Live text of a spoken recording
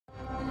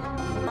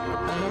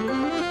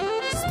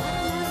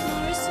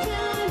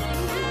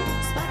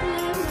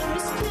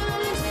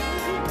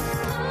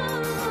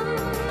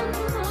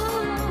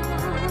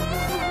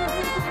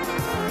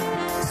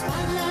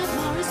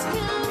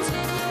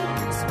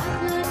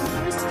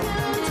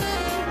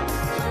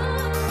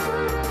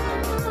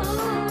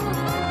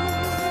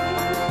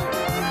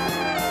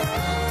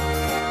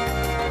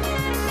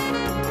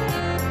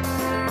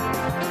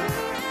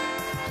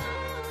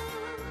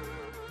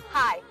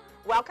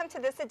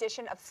this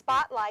edition of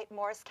Spotlight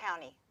Morris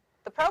County,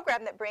 the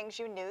program that brings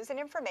you news and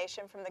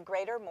information from the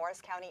greater Morris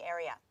County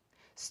area.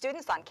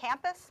 Students on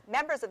campus,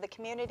 members of the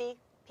community,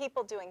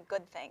 people doing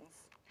good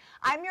things.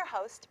 I'm your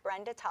host,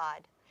 Brenda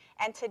Todd,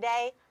 and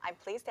today I'm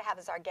pleased to have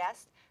as our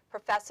guest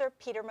Professor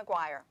Peter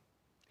Maguire.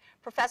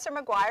 Professor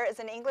Maguire is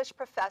an English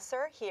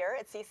professor here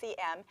at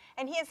CCM,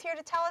 and he is here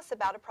to tell us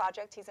about a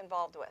project he's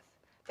involved with,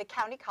 the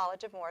County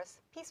College of Morris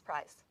Peace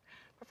Prize.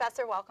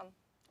 Professor, welcome.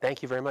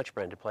 Thank you very much,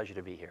 Brenda. Pleasure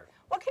to be here.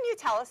 What can you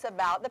tell us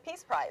about the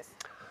Peace Prize?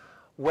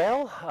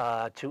 Well,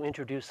 to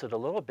introduce it a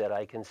little bit,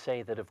 I can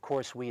say that, of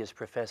course, we as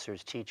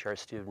professors teach our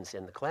students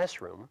in the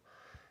classroom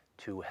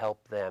to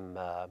help them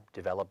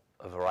develop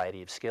a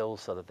variety of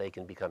skills so that they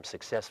can become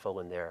successful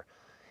in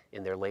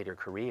their later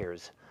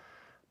careers.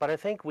 But I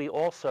think we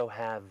also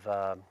have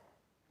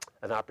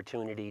an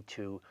opportunity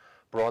to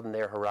broaden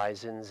their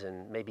horizons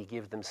and maybe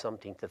give them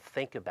something to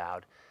think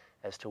about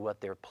as to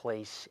what their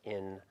place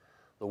in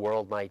the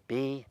world might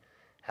be,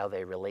 how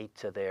they relate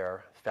to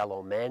their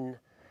fellow men.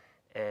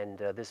 And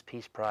this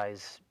Peace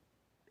Prize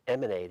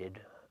emanated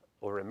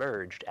or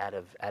emerged out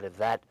of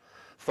that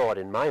thought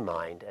in my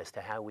mind as to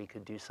how we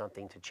could do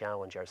something to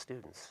challenge our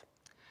students.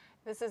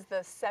 This is the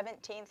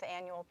 17th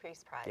annual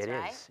Peace Prize,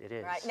 right? It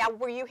is. Right. Now,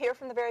 were you here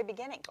from the very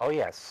beginning? Oh,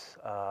 yes.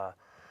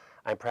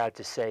 I'm proud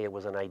to say it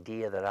was an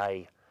idea that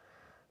I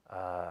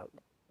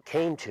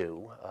came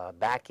to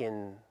back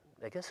in,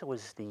 I guess it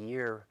was the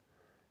year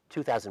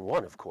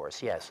 2001, of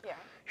course, yes. Yeah.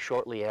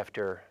 Shortly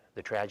after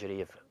the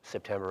tragedy of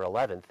September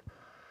 11th.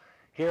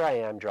 Here I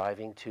am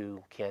driving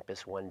to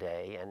campus one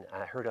day, and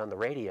I heard on the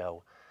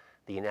radio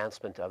the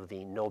announcement of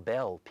the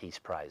Nobel Peace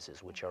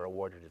Prizes, which are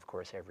awarded, of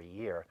course, every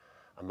year,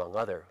 among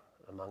other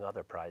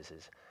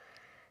prizes.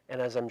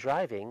 And as I'm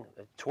driving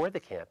toward the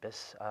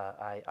campus,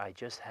 I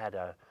just had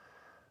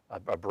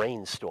a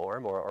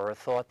brainstorm or a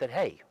thought that,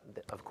 hey,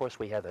 of course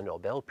we have the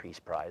Nobel Peace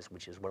Prize,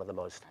 which is one of the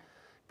most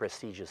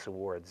prestigious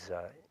awards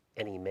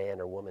any man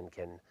or woman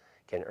can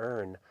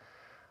earn.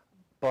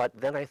 But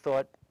then I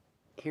thought,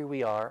 here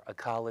we are, a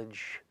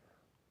college,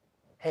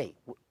 hey,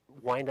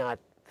 why not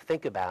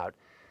think about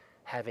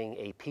having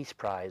a Peace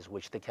Prize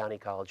which the County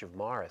College of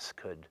Morris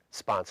could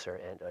sponsor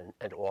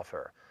and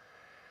offer.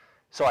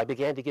 So I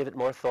began to give it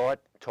more thought,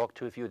 talked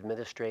to a few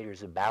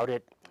administrators about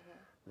it.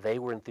 Mm-hmm. They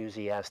were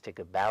enthusiastic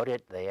about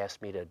it. They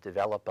asked me to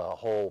develop a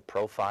whole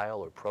profile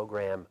or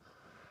program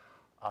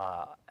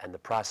and the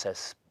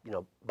process,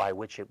 by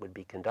which it would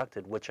be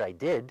conducted, which I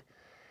did.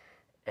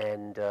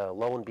 And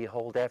lo and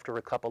behold, after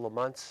a couple of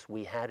months,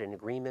 we had an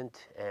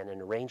agreement and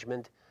an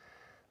arrangement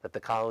that the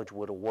college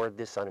would award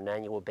this on an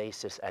annual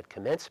basis at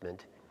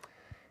commencement.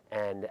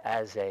 And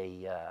as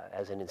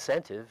an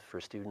incentive for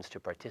students to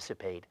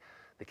participate,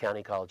 the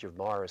County College of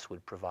Morris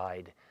would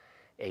provide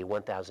a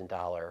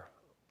 $1,000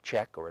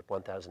 check or a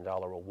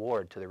 $1,000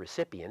 award to the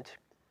recipient.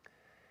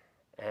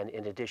 And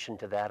in addition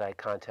to that, I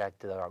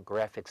contacted our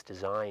graphics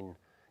design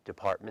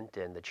department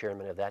and the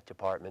chairman of that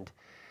department,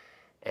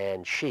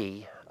 and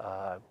she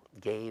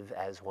gave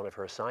as one of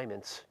her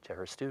assignments to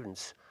her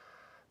students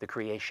the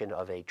creation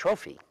of a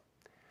trophy,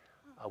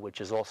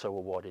 which is also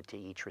awarded to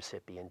each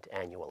recipient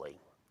annually.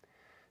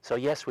 So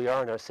yes, we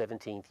are in our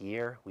 17th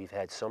year. We've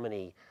had so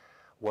many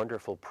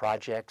wonderful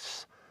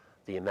projects.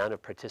 The amount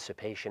of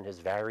participation has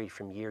varied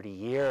from year to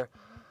year.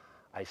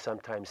 I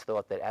sometimes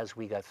thought that as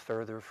we got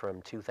further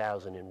from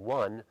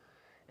 2001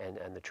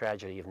 and the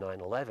tragedy of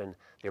 9/11,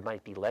 there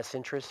might be less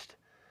interest.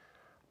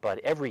 But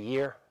every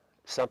year,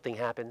 something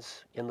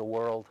happens in the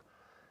world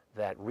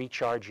that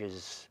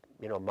recharges,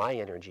 my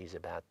energies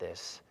about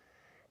this,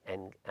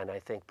 and I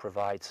think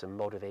provides some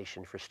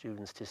motivation for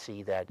students to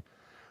see that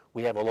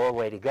we have a long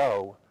way to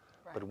go,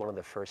 right. But one of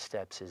the first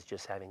steps is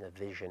just having a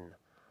vision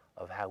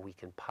of how we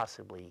can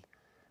possibly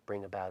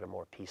bring about a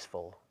more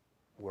peaceful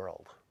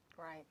world.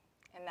 Right,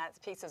 and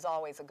peace is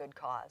always a good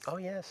cause. Oh,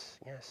 yes,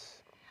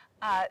 yes.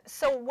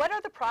 So what are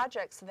the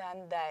projects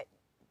then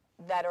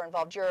that are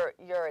involved?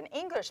 You're an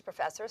English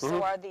professor, so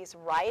mm-hmm. Are these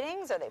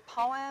writings? Are they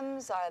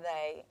poems? Are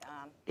they?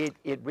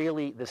 It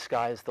really, the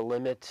sky's the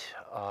limit.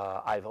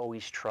 I've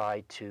always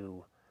tried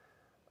to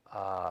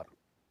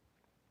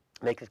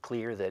make it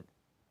clear that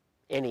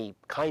any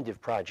kind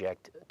of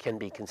project can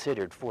be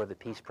considered for the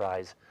Peace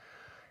Prize.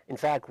 In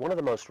fact, one of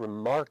the most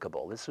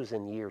remarkable, this was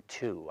in year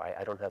 2,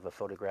 I don't have a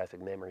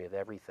photographic memory of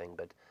everything,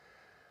 but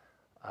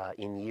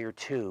in year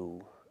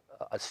 2,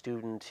 a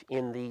student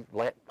in the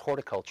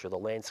horticulture, the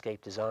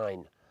landscape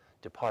design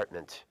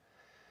department,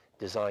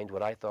 designed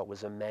what I thought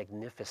was a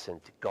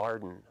magnificent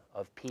garden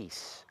of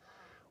peace,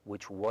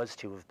 which was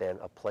to have been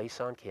a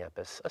place on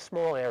campus, a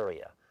small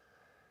area,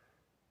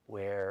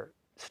 where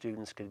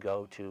students could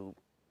go to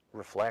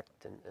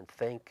reflect and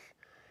think.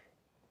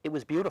 It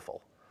was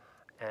beautiful,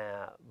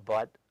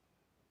 but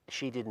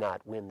she did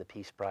not win the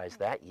Peace Prize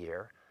that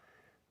year.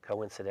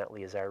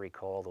 Coincidentally, as I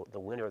recall, the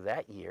winner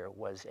that year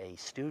was a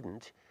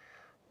student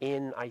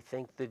in, I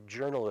think, the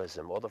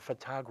journalism or the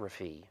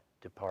photography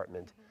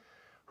department, mm-hmm.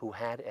 who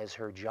had as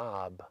her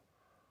job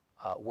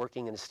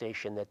working in a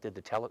station that did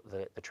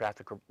the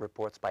traffic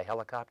reports by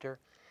helicopter,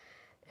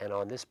 And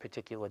on this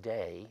particular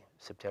day,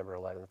 September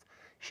 11th,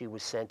 she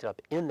was sent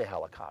up in the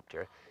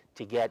helicopter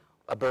to get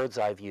a bird's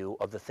eye view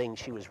of the thing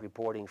she was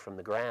reporting from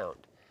the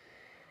ground.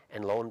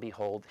 And lo and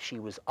behold, she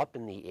was up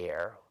in the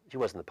air. She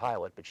wasn't the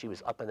pilot, but she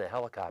was up in the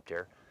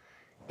helicopter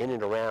in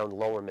and around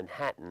Lower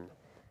Manhattan.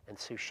 And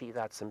so she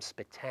got some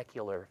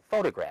spectacular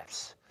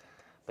photographs.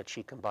 But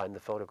she combined the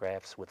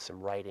photographs with some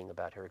writing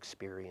about her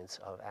experience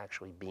of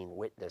actually being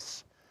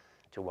witness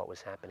to what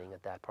was happening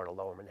at that part of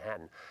Lower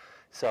Manhattan.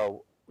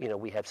 So, you know,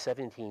 we have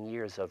 17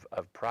 years of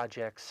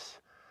projects.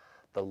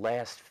 The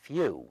last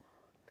few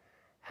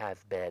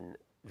have been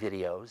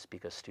videos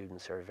because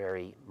students are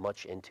very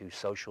much into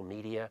social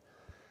media.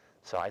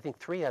 So I think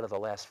 3 out of the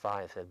last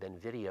 5 have been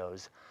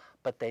videos,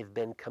 but they've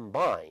been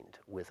combined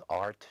with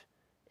art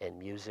and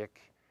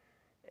music.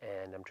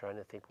 And I'm trying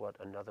to think what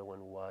another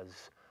one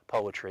was,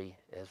 poetry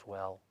as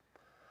well.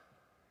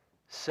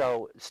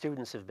 So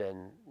students have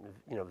been,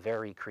 you know,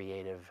 very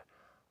creative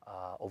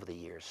over the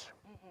years.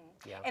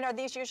 Mm-hmm. Yeah. And are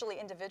these usually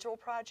individual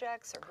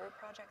projects or group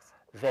projects?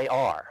 They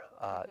are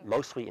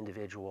mostly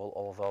individual,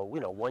 although,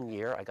 you know, one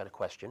year I got a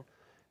question,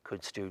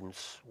 could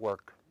students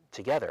work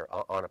together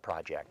on a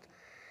project?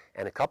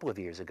 And a couple of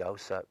years ago,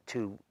 so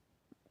two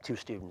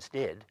students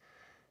did.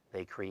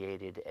 They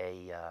created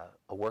a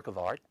work of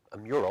art, a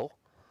mural,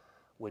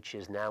 which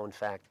is now, in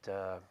fact,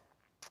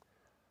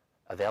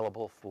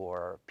 available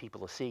for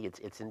people to see.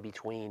 It's in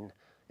between,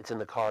 it's in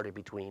the corridor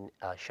between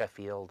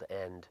Sheffield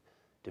and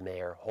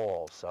DeMere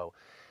Hall. So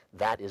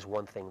that is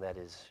one thing that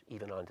is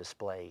even on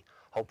display,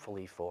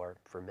 hopefully for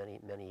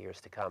many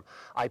years to come.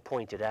 I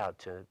pointed out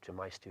to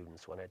my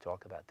students when I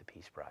talk about the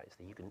Peace Prize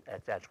that you can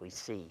actually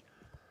see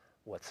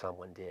what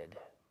someone did.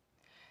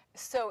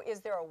 So is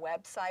there a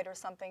website or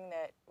something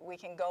that we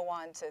can go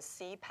on to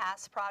see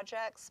past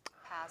projects,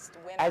 past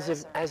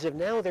winners? As of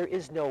now, there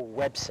is no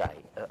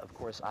website. Of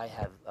course, I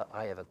have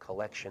a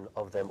collection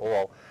of them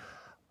all.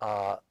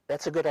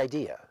 That's a good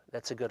idea.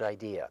 That's a good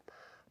idea.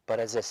 But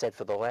as I said,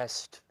 for the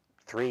last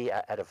 3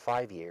 out of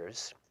 5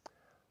 years,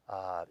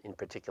 in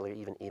particular,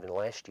 even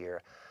last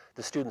year,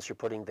 the students are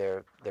putting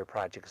their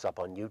projects up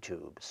on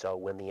YouTube. So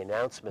when the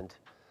announcement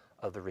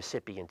of the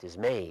recipient is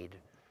made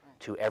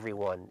to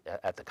everyone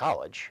at the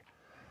college,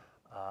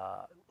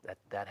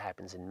 that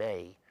happens in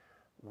May,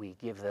 we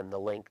give them the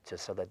link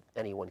so that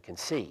anyone can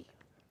see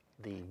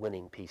the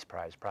winning Peace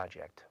Prize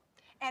project.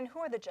 And who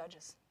are the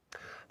judges?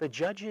 The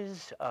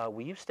judges,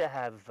 we used to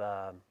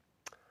have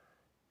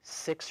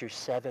 6 or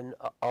 7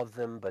 of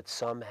them, but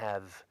some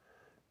have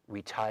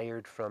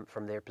retired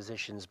from their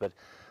positions. But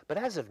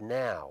as of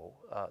now,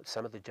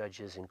 some of the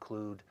judges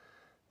include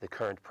the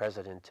current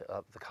president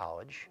of the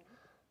college,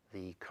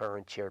 the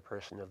current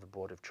chairperson of the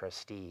Board of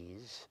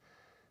Trustees,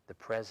 the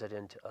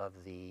president of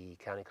the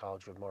County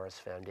College of Morris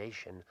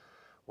Foundation,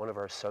 one of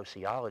our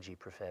sociology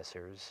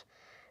professors,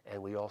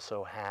 and we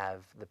also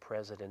have the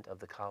president of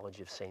the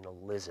College of St.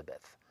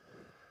 Elizabeth.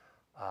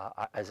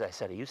 As I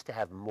said, I used to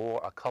have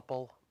a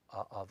couple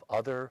of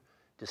other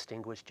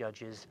distinguished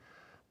judges,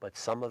 but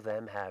some of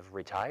them have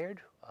retired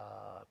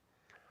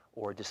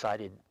or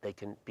decided they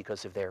can,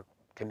 because of their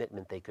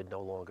commitment, they could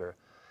no longer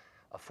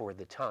afford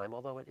the time,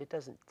 although it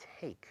doesn't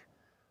take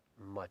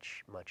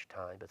much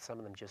time, but some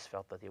of them just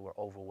felt that they were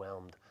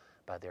overwhelmed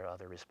by their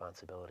other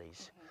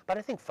responsibilities. Mm-hmm. But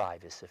I think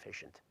 5 is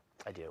sufficient.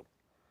 I do.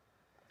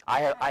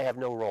 I have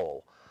no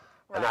role,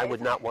 and I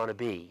would not want to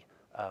be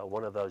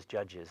one of those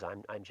judges.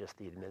 I'm just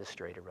the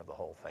administrator of the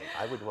whole thing.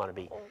 I wouldn't want to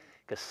be,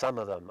 because some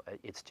of them,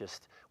 it's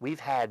just, we've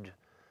had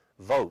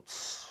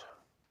votes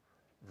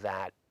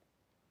that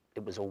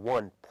it was a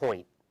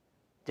 1-point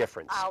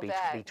difference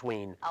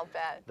between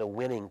the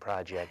winning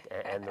project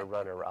and the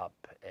runner-up.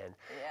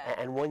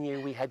 And one year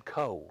we had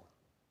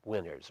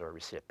co-winners or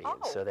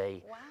recipients. Oh, so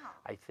they, wow.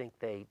 I think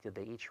they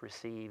each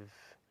receive,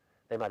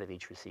 they might have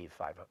each received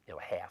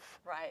half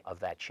of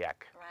that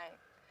check. Right.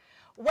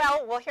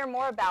 Well, we'll hear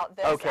more about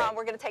this. Okay.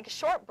 We're going to take a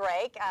short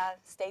break.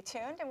 Stay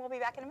tuned, and we'll be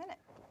back in a minute.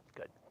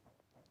 Good.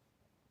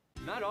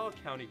 Not all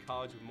County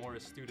College of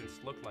Morris students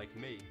look like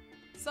me.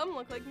 Some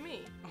look like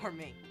me. Or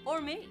me. Or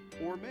me.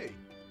 Or me.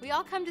 We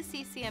all come to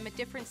CCM at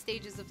different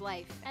stages of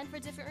life. And for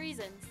different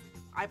reasons.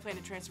 I plan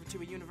to transfer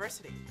to a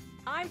university.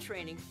 I'm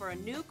training for a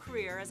new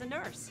career as a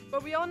nurse.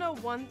 But we all know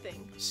one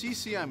thing.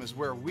 CCM is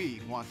where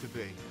we want to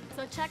be.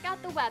 So check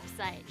out the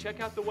website.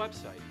 Check out the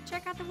website.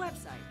 Check out the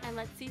website. And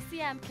let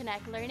CCM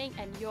connect learning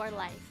and your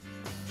life.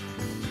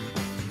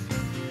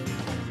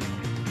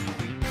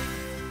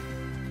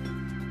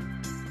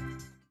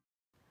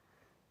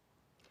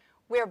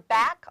 We're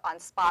back on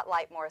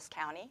Spotlight Morris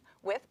County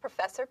with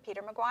Professor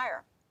Peter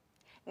Maguire.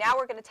 Now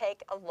we're going to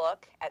take a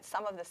look at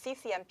some of the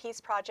CCM Peace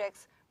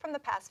projects from the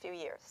past few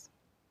years.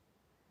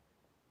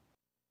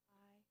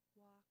 I walk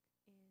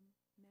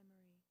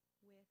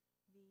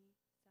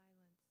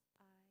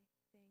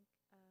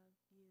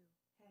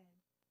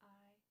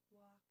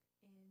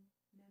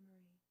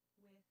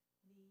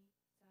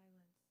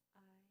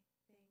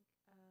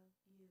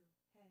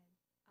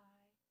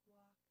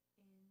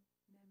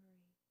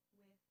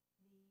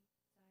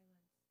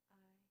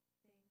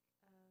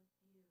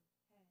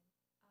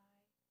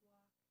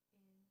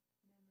in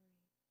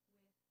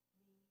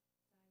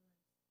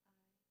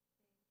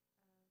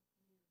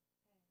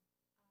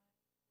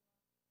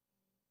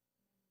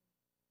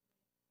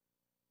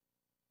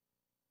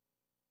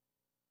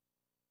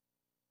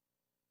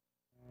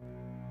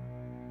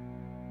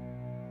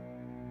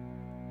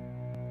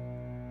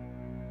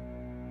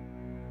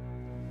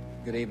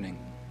Good evening.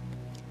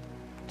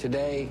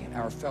 Today,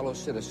 our fellow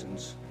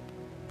citizens,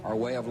 our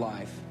way of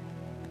life,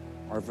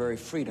 our very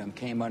freedom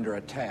came under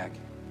attack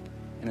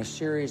in a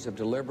series of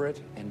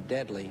deliberate and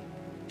deadly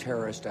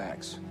terrorist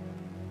acts.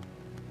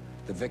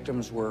 The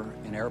victims were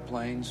in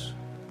airplanes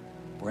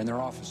or in their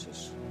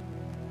offices.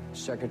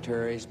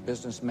 Secretaries,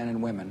 businessmen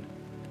and women,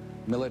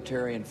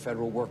 military and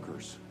federal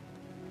workers,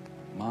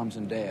 moms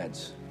and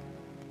dads,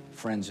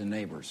 friends and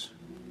neighbors.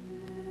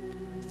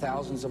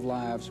 Thousands of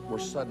lives were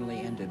suddenly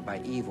ended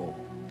by evil,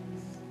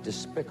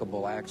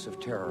 despicable acts of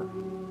terror.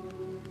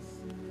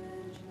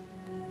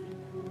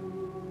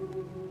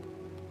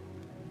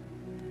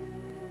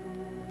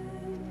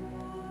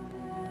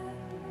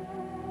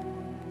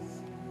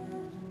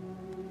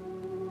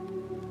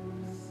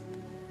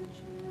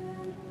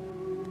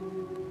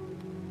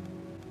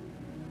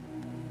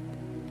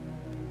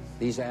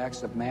 These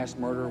acts of mass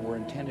murder were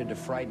intended to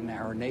frighten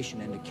our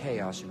nation into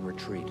chaos and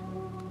retreat.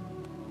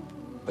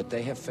 But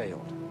they have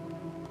failed.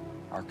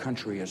 Our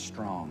country is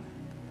strong.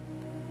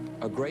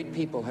 A great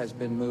people has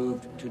been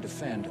moved to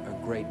defend a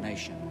great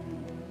nation.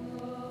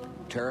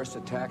 Terrorist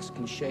attacks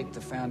can shake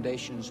the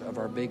foundations of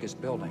our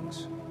biggest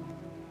buildings,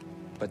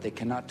 but they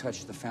cannot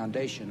touch the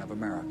foundation of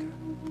America.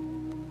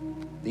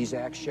 These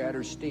acts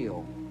shatter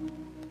steel,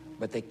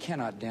 but they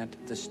cannot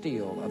dent the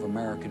steel of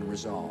American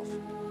resolve.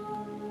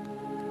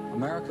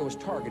 America was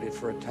targeted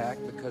for attack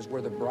because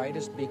we're the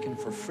brightest beacon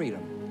for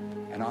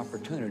freedom and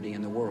opportunity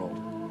in the world,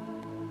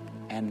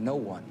 and no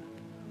one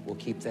will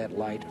keep that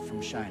light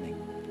from shining.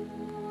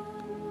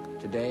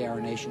 Today, our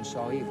nation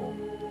saw evil,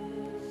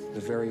 the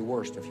very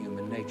worst of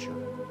human nature,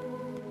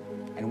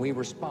 and we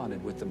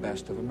responded with the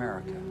best of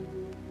America,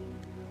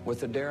 with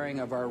the daring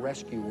of our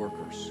rescue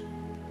workers,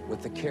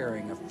 with the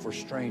caring for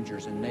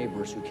strangers and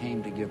neighbors who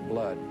came to give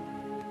blood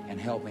and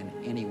help in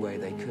any way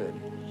they could.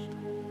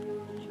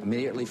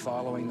 Immediately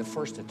following the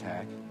first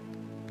attack,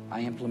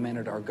 I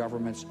implemented our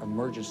government's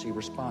emergency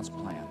response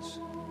plans.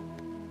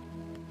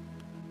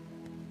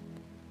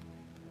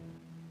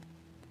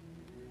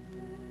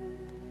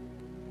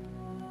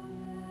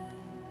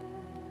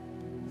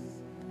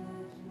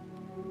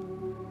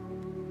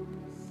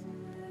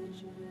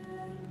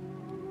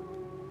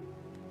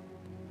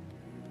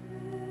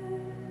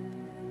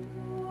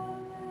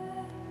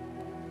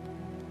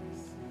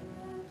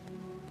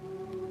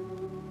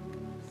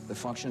 The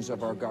functions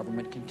of our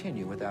government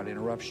continue without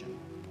interruption.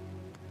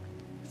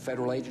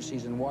 Federal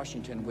agencies in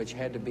Washington, which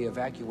had to be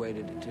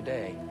evacuated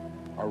today,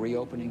 are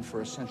reopening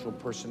for essential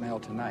personnel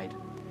tonight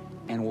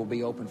and will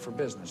be open for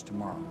business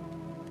tomorrow.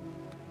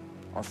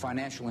 Our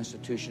financial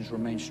institutions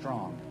remain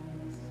strong,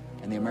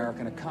 and the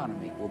American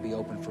economy will be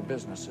open for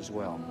business as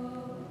well.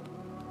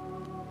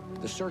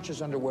 The search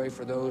is underway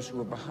for those who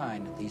are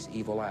behind these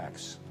evil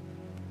acts.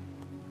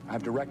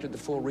 I've directed the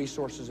full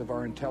resources of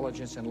our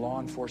intelligence and law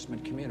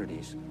enforcement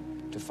communities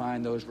to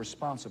find those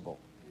responsible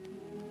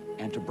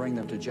and to bring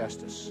them to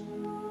justice.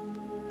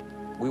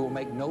 We will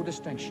make no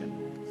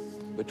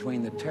distinction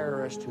between the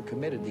terrorists who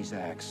committed these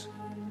acts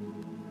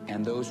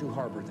and those who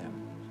harbor them.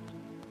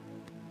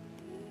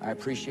 I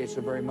appreciate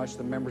so very much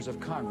the members of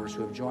Congress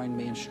who have joined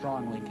me in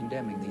strongly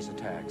condemning these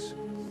attacks.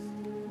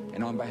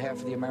 And on behalf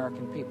of the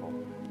American people,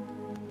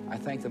 I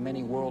thank the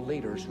many world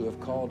leaders who have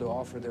called to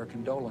offer their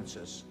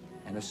condolences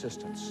and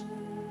assistance.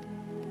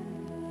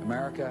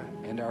 America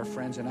and our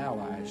friends and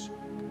allies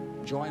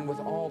join with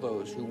all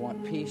those who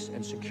want peace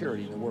and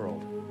security in the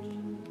world.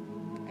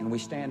 And we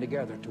stand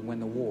together to win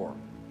the war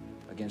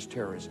against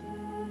terrorism.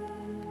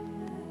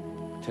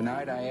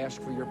 Tonight, I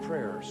ask for your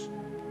prayers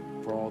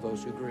for all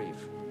those who grieve,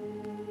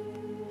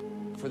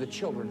 for the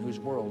children whose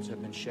worlds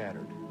have been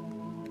shattered,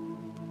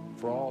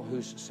 for all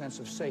whose sense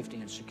of safety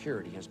and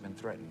security has been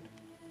threatened.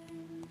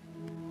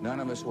 None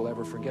of us will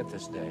ever forget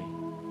this day,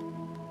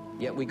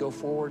 yet we go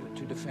forward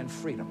to defend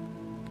freedom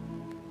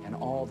and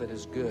all that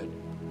is good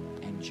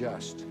and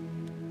just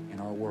in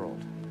our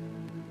world.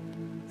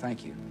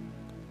 Thank you.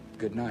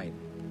 Good night,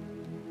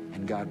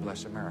 and God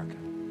bless America.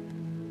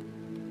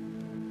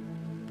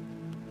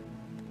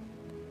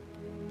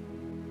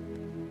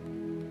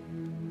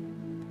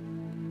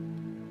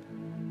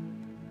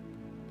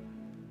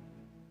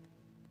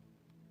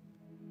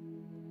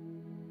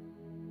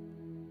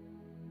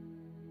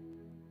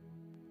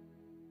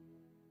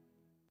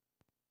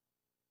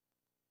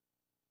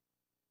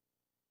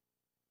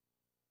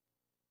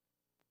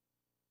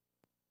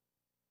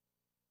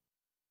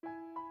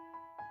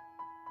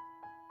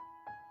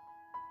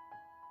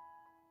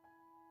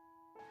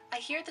 I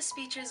hear the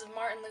speeches of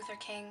Martin Luther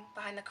King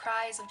behind the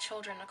cries of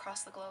children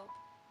across the globe.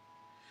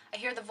 I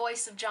hear the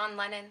voice of John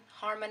Lennon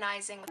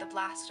harmonizing with the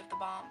blast of the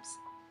bombs.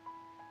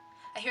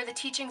 I hear the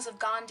teachings of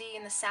Gandhi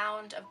in the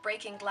sound of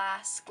breaking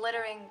glass,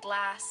 glittering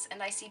glass,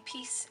 and I see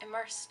peace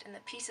immersed in the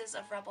pieces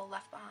of rubble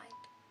left behind.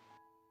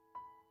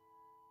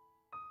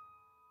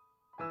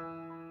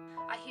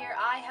 I hear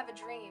I have a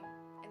dream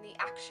in the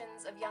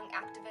actions of young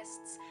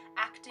activists,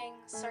 acting,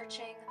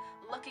 searching,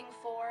 looking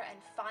for, and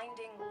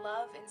finding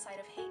love inside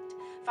of hate,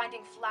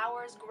 finding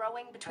flowers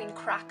growing between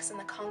cracks in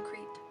the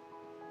concrete.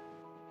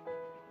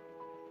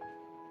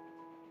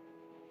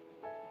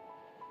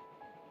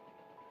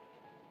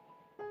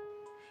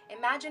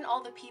 imagine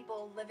all the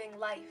people living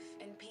life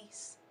in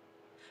peace,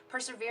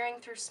 persevering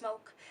through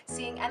smoke,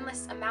 seeing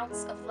endless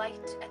amounts of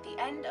light at the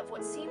end of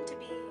what seemed to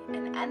be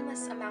an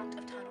endless amount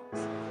of tunnels. The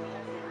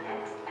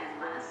next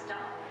and last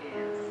stop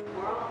is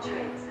World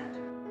Trade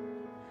Center.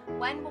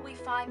 When will we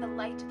find the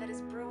light that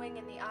is brewing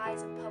in the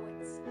eyes of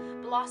poets,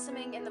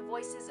 blossoming in the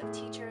voices of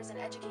teachers and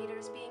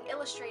educators, being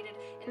illustrated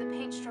in the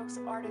paint strokes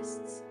of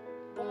artists,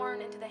 born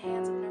into the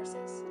hands of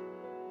nurses?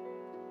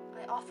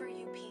 I offer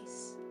you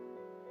peace.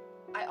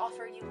 I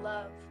offer you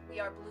love. We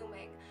are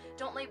blooming.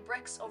 Don't lay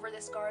bricks over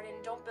this garden.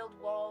 Don't build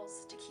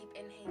walls to keep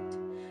in hate.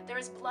 There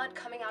is blood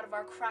coming out of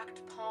our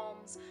cracked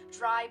palms,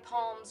 dry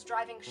palms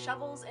driving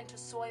shovels into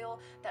soil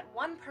that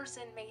one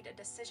person made a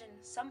decision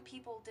some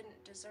people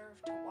didn't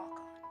deserve to walk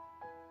on.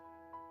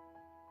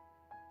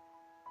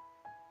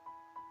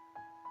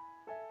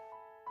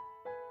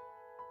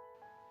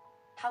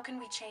 How can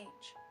we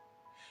change?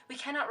 We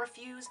cannot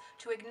refuse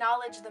to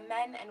acknowledge the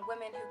men and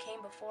women who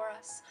came before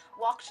us,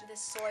 walked this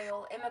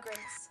soil,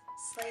 immigrants,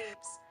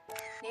 slaves,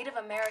 Native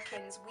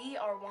Americans. We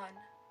are one.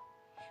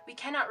 We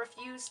cannot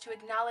refuse to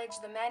acknowledge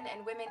the men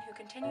and women who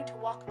continue to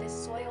walk this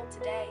soil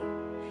today.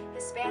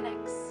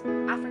 Hispanics,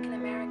 African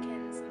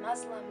Americans,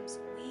 Muslims,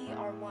 we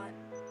are one.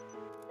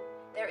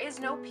 There is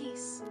no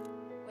peace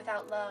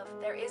without love.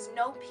 There is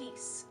no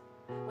peace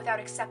without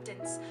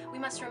acceptance. We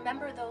must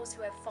remember those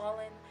who have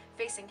fallen,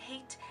 facing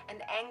hate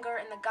and anger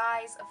in the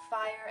guise of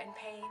fire and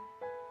pain.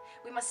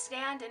 We must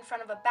stand in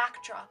front of a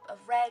backdrop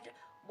of red,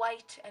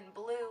 white, and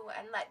blue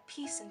and let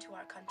peace into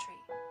our country,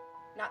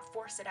 not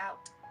force it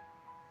out.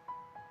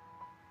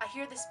 I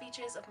hear the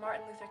speeches of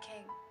Martin Luther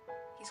King.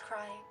 He's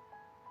crying.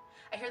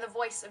 I hear the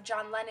voice of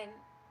John Lennon.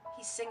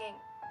 He's singing.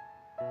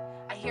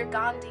 I hear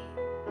Gandhi.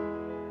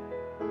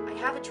 I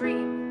have a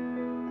dream.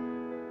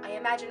 I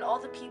imagine all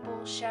the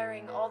people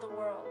sharing all the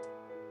world.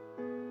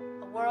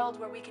 A world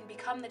where we can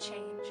become the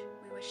change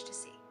we wish to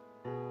see.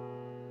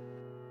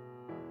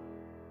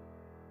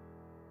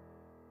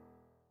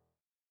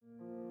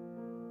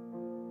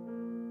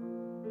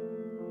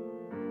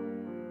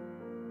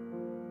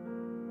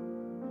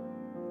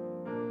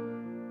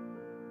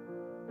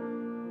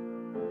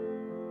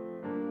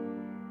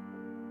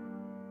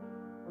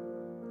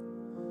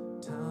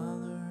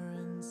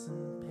 Tolerance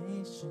and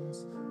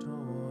patience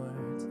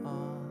towards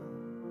all.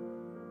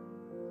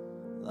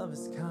 Love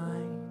is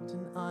kind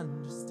and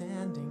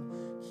understanding,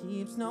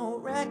 keeps no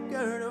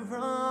record of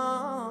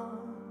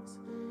wrongs.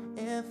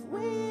 If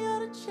we are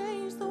to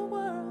change the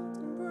world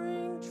and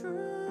bring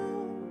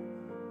true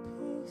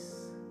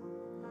peace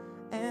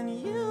and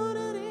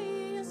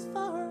unity as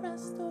far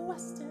as the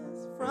West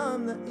is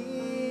from the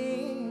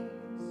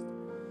East,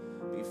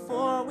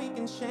 before we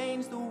can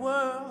change the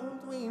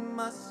world, we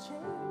must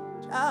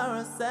change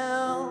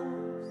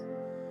ourselves,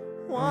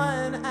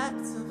 one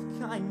act of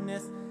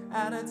kindness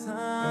at a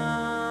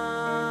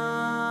time,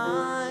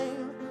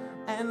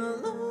 and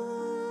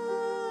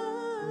learn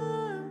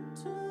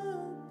to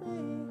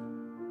be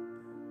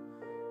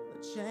the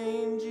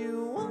change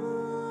you want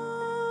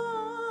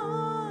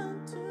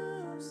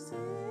to see,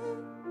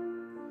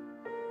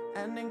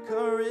 and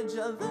encourage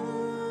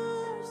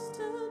others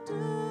to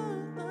do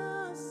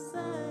the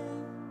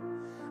same,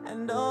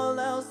 and all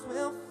else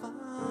will follow.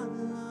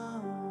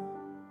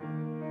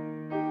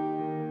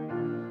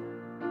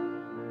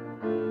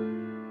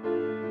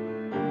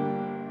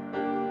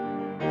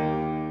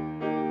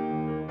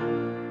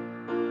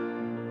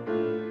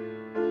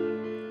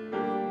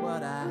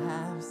 What I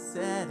have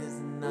said is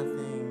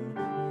nothing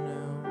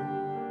new,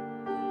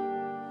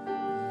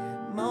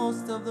 yet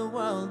most of the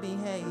world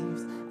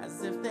behaves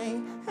as if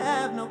they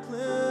have no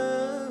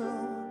clue.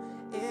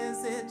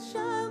 Is it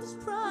childish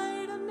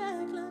pride or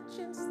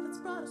negligence that's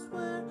brought us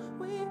where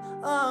we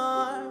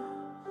are,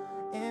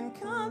 in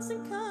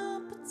constant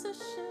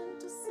competition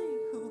to see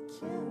who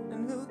can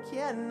and who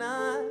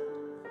cannot?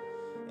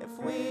 If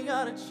we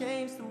are to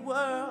change the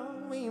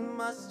world, we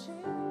must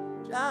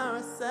change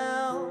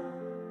ourselves,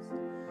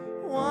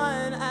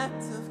 one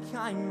act of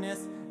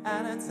kindness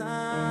at a time,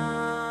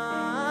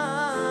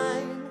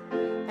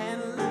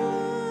 and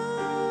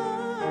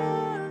learn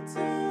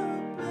to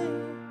be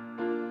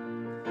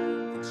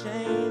the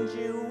change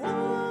you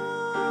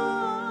want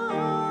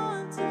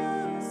to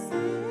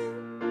see,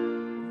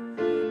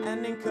 and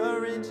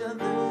encourage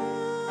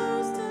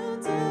others to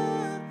do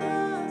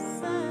the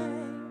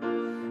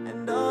same,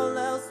 and all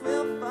else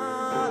will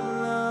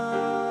follow.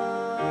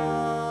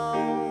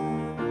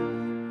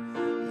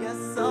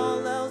 Yes,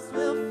 all else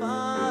will follow.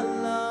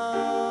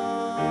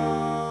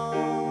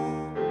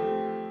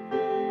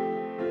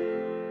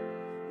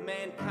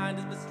 Mankind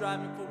has been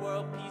striving for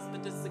world peace,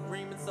 but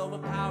disagreements over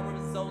power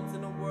results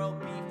in a world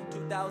beef.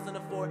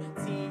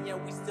 2014,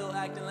 yet we still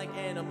acting like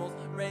animals,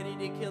 ready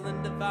to kill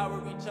and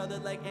devour each other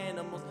like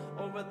animals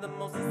over the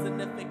most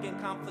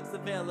insignificant conflicts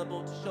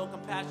available. To show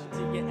compassion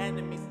to your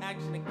enemies,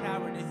 action and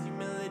cowardice,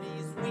 humility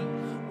is weak.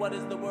 What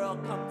does the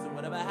world come to?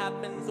 Whatever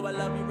happens, so I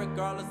love you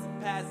regardless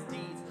of past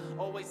deeds.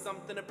 Always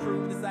something to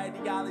prove. This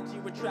ideology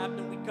we're trapped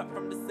and we cut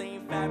from the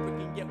same fabric,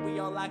 and yet we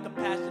all lack of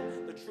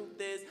passion. The truth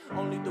is,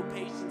 only through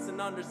patience and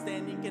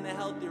understanding can a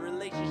healthy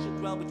relationship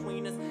dwell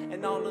between us.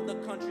 And all of the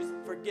countries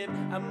forgive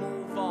and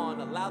move on.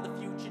 Allow the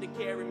future to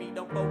carry me.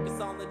 Don't focus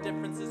on the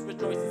differences,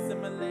 rejoice in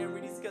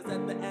similarities. Cause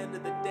at the end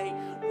of the day,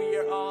 we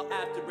are all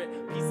after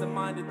it. Peace of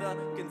mind in the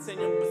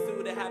continual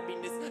pursuit of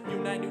happiness.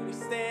 United we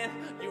stand,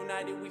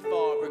 united we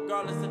fall.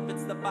 Regardless if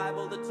it's the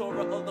Bible, the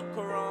Torah, or the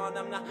Quran.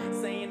 I'm not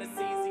saying it's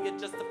easy at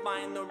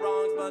justifying the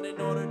wrongs, but in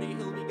order to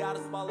heal, we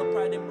gotta swallow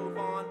pride and move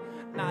on.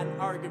 Not in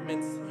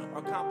arguments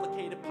or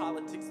complicated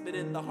politics, but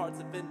in the hearts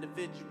of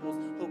individuals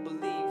who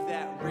believe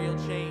that real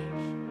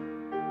change,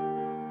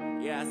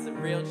 yeah, it's a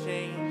real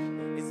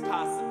change, is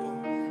possible.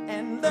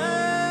 And learn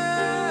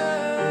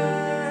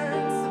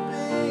to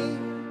be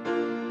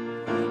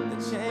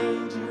the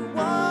change you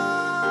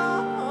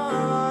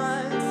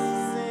want to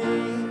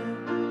see,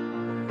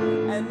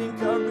 and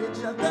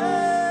encourage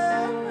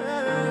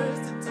others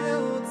to do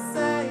the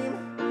same,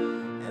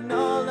 and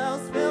all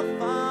else will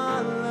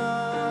follow.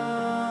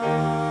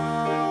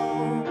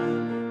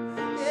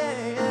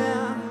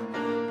 Yeah,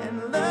 and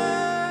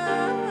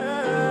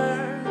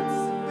learn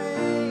to be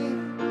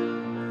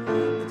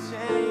the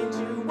change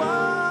you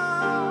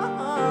want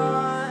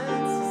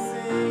to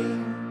see,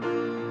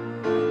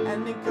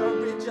 and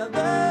encourage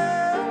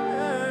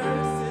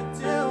others to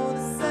do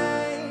the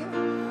same,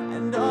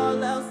 and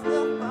all else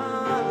will follow.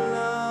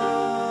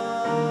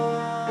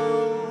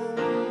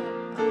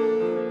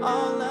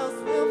 All else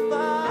will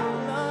follow.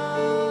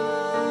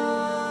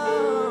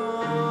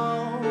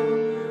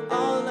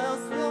 All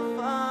else will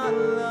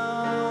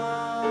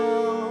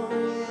follow.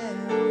 Yeah.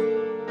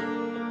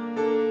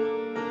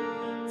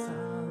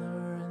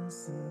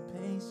 Tolerance and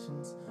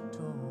patience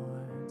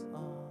towards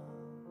all.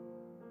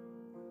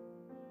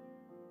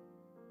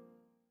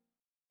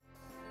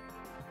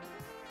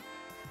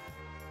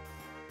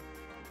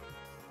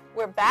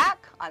 We're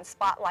back on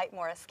Spotlight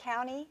Morris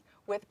County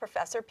with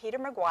Professor Peter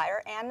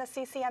Maguire and the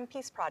CCM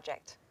Peace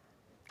Project.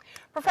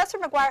 Professor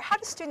Maguire, how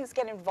do students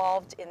get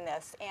involved in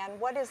this, and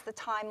what is the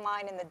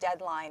timeline and the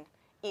deadline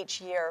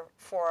each year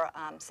for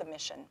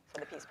submission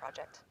for the Peace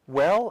Project?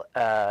 Well,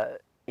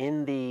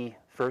 in the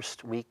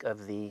first week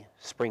of the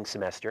spring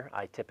semester,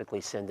 I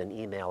typically send an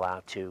email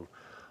out to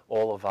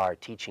all of our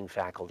teaching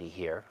faculty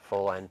here,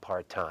 full and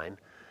part-time,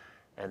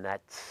 and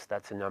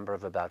that's a number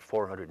of about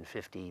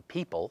 450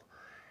 people.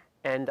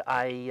 And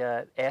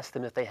I ask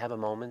them if they have a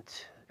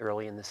moment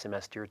early in the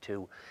semester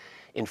to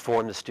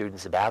inform the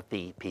students about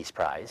the Peace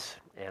Prize,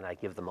 and I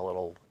give them a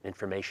little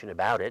information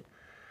about it.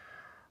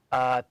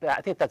 I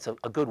think that's a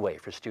good way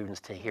for students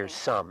to hear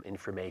some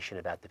information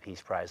about the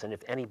Peace Prize. And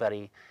if any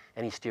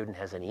student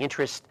has any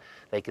interest,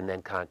 they can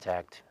then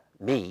contact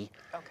me,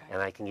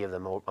 and I can give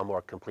them a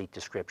more complete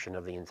description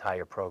of the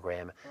entire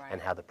program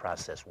and how the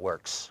process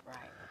works.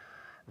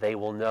 They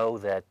will know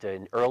that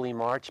in early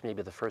March,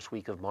 maybe the first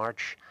week of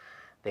March,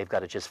 they've got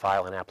to just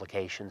file an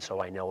application so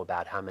I know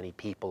about how many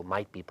people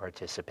might be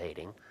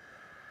participating.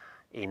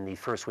 In the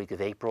first week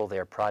of April,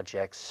 their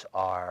projects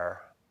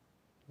are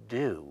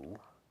due,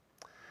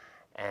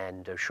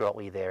 and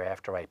shortly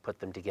thereafter I put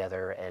them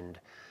together and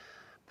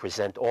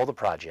present all the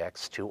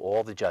projects to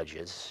all the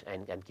judges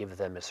and give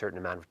them a certain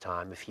amount of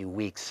time, a few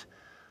weeks,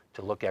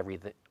 to look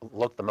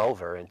them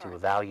over and to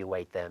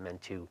evaluate them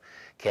and to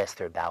cast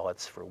their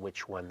ballots for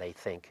which one they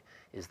think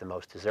is the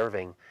most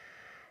deserving.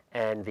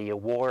 And the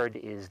award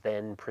is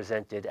then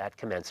presented at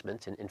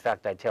commencement. And in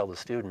fact, I tell the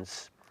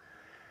students,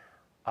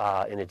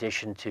 in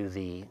addition to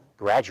the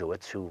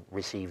graduates who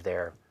receive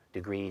their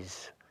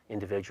degrees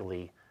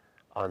individually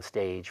on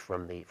stage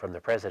from the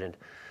president,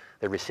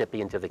 the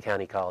recipient of the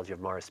County College of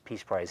Morris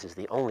Peace Prize is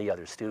the only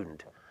other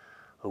student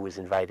who was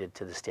invited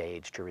to the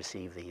stage to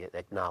receive the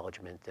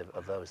acknowledgement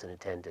of those in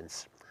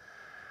attendance.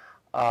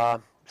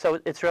 So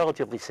it's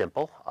relatively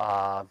simple.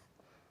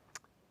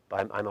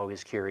 I'm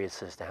always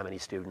curious as to how many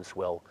students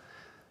will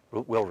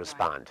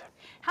respond.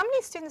 How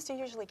many students do you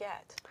usually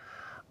get?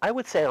 I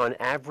would say on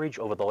average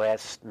over the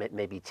last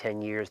maybe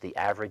 10 years, the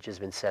average has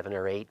been 7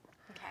 or 8.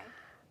 Okay.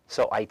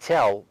 So I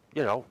tell,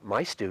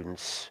 my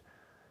students,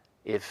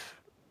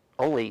 if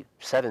only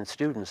 7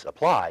 students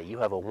apply, you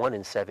have a 1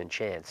 in 7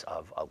 chance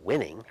of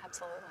winning.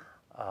 Absolutely.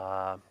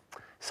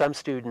 Some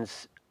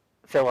students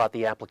fill out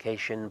the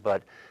application,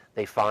 but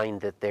they find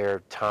that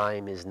their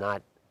time is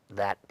not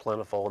that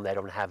plentiful and they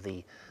don't have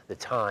the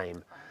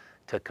time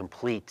to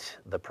complete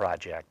the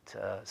project.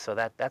 So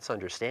that's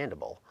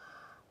understandable.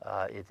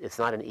 It's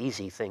not an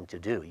easy thing to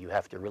do. You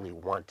have to really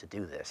want to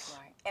do this.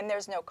 Right. And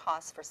there's no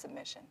cost for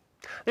submission?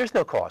 There's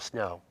no cost,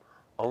 no.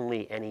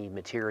 Only any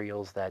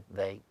materials that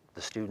the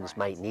students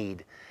might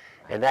need.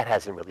 And that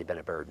hasn't really been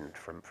a burden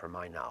from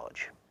my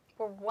knowledge.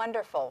 Well,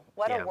 wonderful.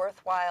 What a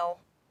worthwhile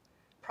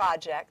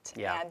project.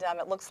 Yeah. And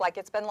it looks like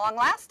it's been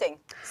long-lasting,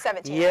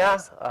 17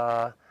 years.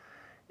 Yeah.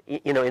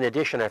 In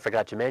addition, I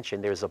forgot to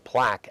mention, there's a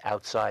plaque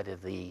outside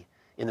of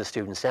in the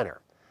Student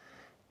Center.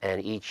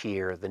 And each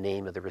year, the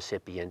name of the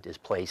recipient is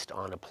placed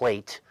on a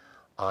plate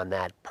on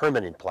that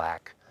permanent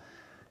plaque.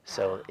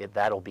 So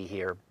that'll be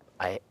here,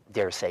 I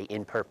dare say,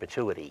 in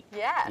perpetuity.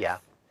 Yes. Yeah.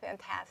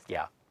 Fantastic.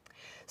 Yeah.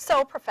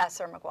 So,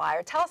 Professor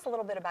Maguire, tell us a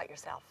little bit about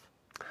yourself.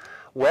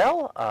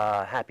 Well,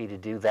 happy to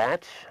do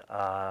that.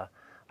 I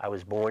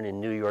was born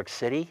in New York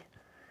City,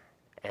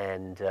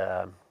 and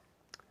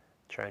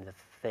trying to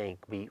think,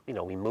 we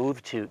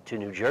moved to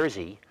New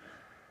Jersey,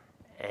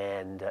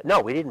 and no,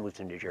 we didn't move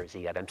to New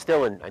Jersey yet. I'm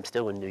still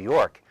in New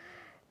York,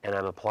 and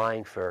I'm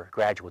applying for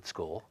graduate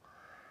school,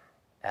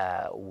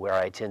 where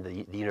I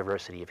attended the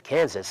University of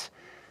Kansas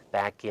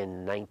back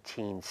in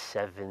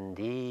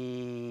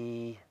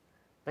 1970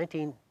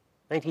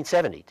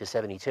 to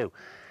 72.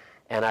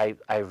 And I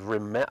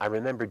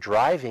remember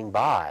driving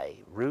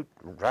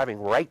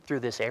right through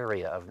this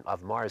area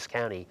of Morris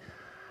County.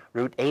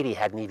 Route 80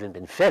 hadn't even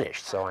been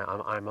finished, so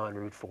I'm on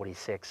Route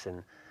 46,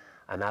 and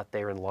I'm out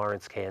there in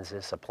Lawrence,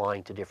 Kansas,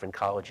 applying to different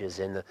colleges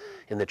in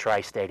the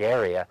tri-state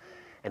area.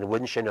 And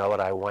wouldn't you know it,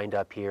 I wind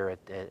up here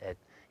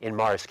in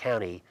Morris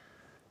County.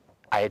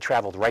 I had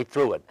traveled right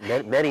through it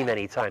many,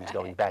 many times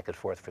going back and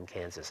forth from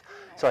Kansas.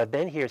 So I've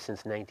been here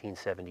since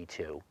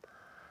 1972.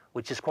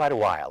 Which is quite a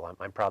while.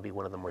 I'm probably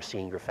one of the more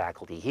senior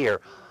faculty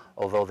here,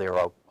 although there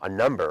are a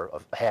number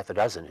of half a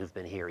dozen who've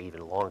been here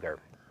even longer.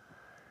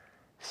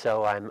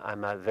 So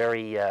I'm a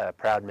very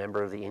proud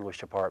member of the English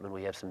department.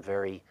 We have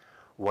I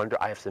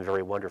have some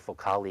very wonderful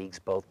colleagues,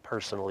 both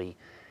personally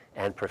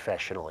and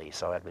professionally.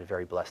 So I've been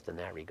very blessed in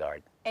that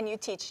regard. And you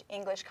teach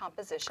English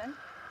composition?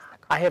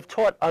 I have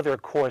taught other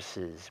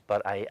courses,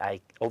 but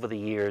I over the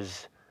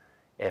years,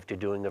 after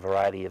doing a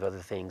variety of other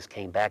things,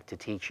 came back to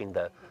teaching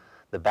the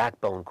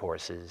backbone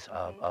courses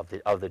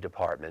of the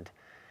department.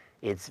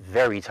 It's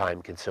very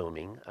time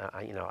consuming.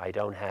 I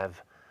don't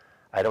have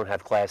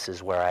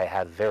classes where I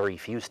have very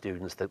few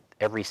students, that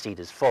every seat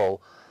is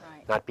full,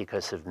 not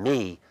because of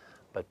me,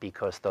 but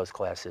because those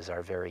classes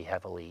are very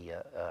heavily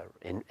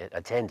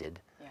attended.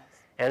 Yes.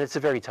 And it's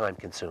a very time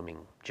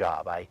consuming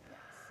job. I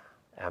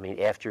mean,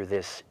 after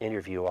this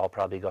interview, I'll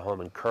probably go home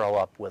and curl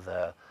up with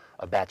a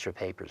batch of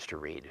papers to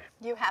read.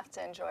 You have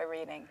to enjoy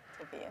reading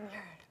to be in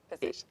your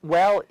position.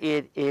 Well,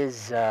 it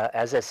is,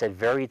 as I said,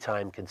 very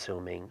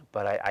time-consuming,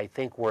 but I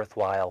think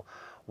worthwhile.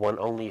 One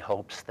only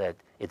hopes that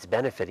it's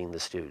benefiting the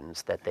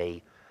students, that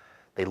they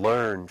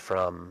learn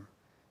from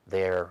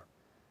their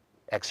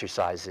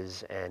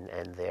exercises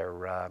and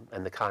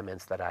the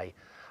comments that I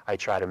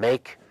try to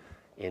make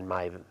in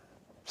my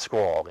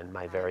scrawl, in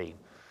my very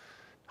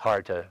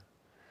hard to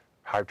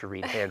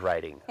read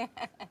handwriting.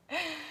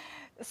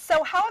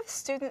 So how have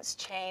students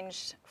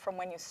changed from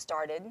when you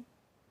started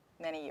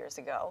many years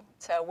ago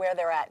to where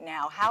they're at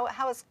now? How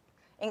has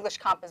English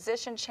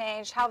composition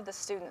changed? How have the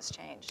students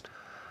changed?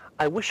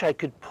 I wish I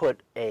could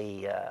put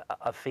a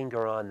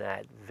finger on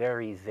that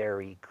very,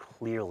 very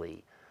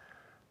clearly,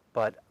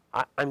 but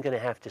I'm going to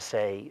have to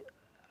say,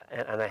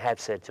 and I have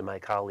said to my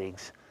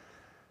colleagues,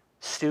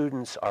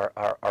 students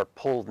are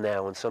pulled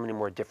now in so many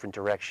more different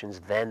directions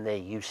than they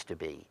used to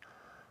be.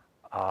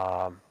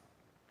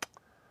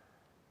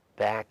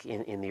 Back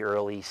in the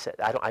early,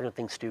 I don't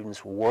think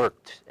students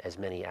worked as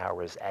many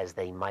hours as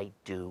they might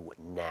do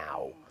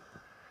now.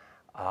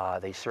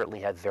 They certainly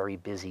have very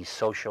busy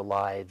social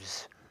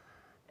lives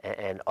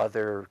and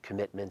other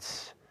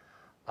commitments.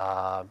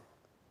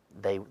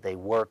 They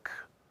work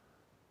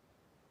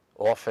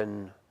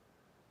often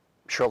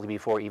shortly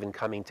before even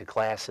coming to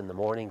class in the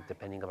morning,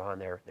 depending upon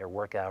their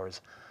work hours.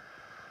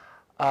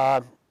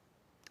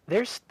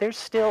 They're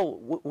still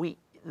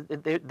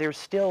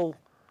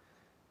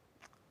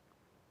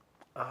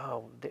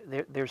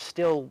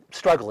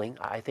struggling.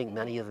 I think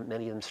many of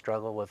them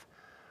struggle with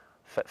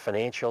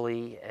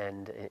financially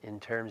and in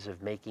terms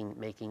of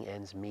making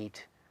ends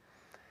meet.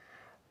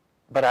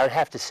 But I'd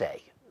have to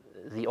say,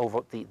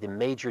 the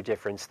major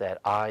difference that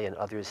I and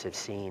others have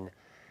seen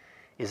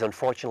is,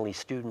 unfortunately,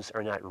 students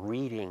are not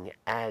reading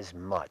as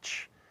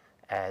much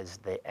as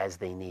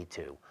they need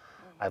to.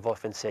 I've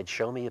often said,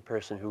 show me a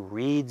person who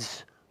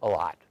reads a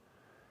lot,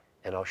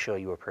 and I'll show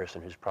you a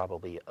person who's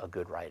probably a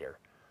good writer.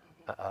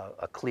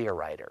 A clear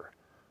writer,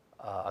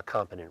 a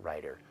competent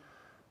writer.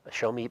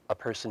 Show me a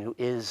person who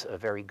is a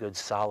very good,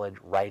 solid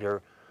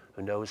writer,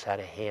 who knows how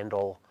to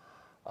handle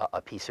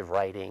a piece of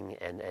writing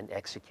and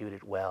execute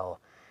it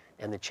well,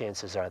 and the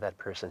chances are that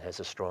person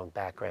has a strong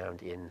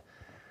background in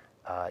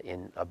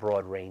a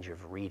broad range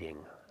of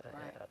reading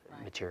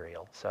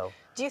material. So,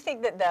 do you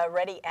think that the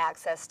ready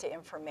access to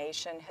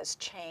information has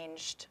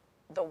changed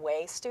the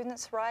way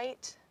students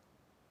write?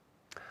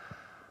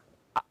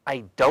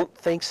 I don't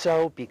think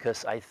so,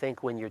 because I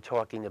think when you're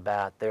talking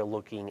about they're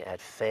looking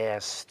at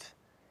fast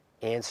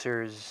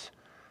answers,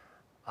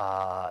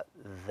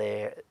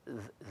 they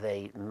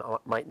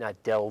might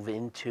not delve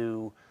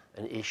into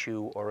an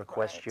issue or a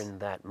question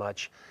that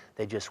much.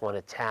 They just want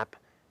to tap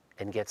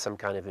and get some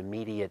kind of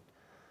immediate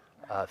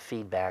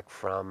feedback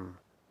from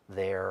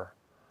their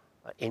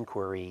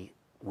inquiry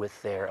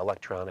with their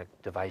electronic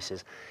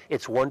devices.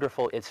 It's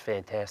wonderful, it's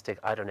fantastic.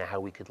 I don't know how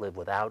we could live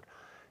without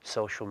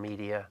social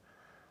media,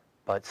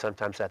 but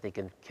sometimes I think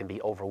it can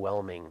be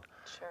overwhelming.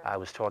 Sure. I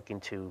was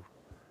talking to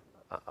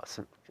I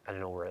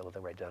don't know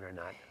whether we're done or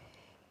not.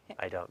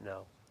 I don't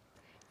know.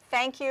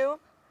 Thank you,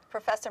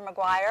 Professor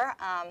Maguire.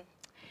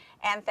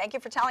 And thank you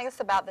for telling us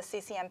about the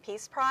CCM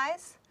Peace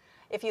Prize.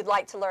 If you'd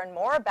like to learn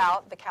more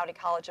about the County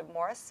College of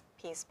Morris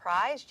Peace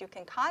Prize, you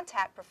can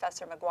contact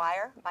Professor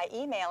Maguire by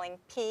emailing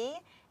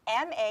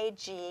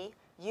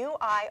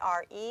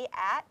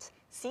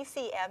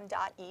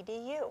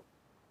pmaguire@ccm.edu.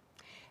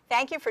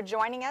 Thank you for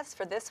joining us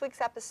for this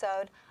week's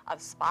episode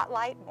of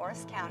Spotlight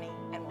Morris County,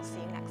 and we'll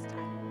see you next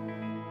time.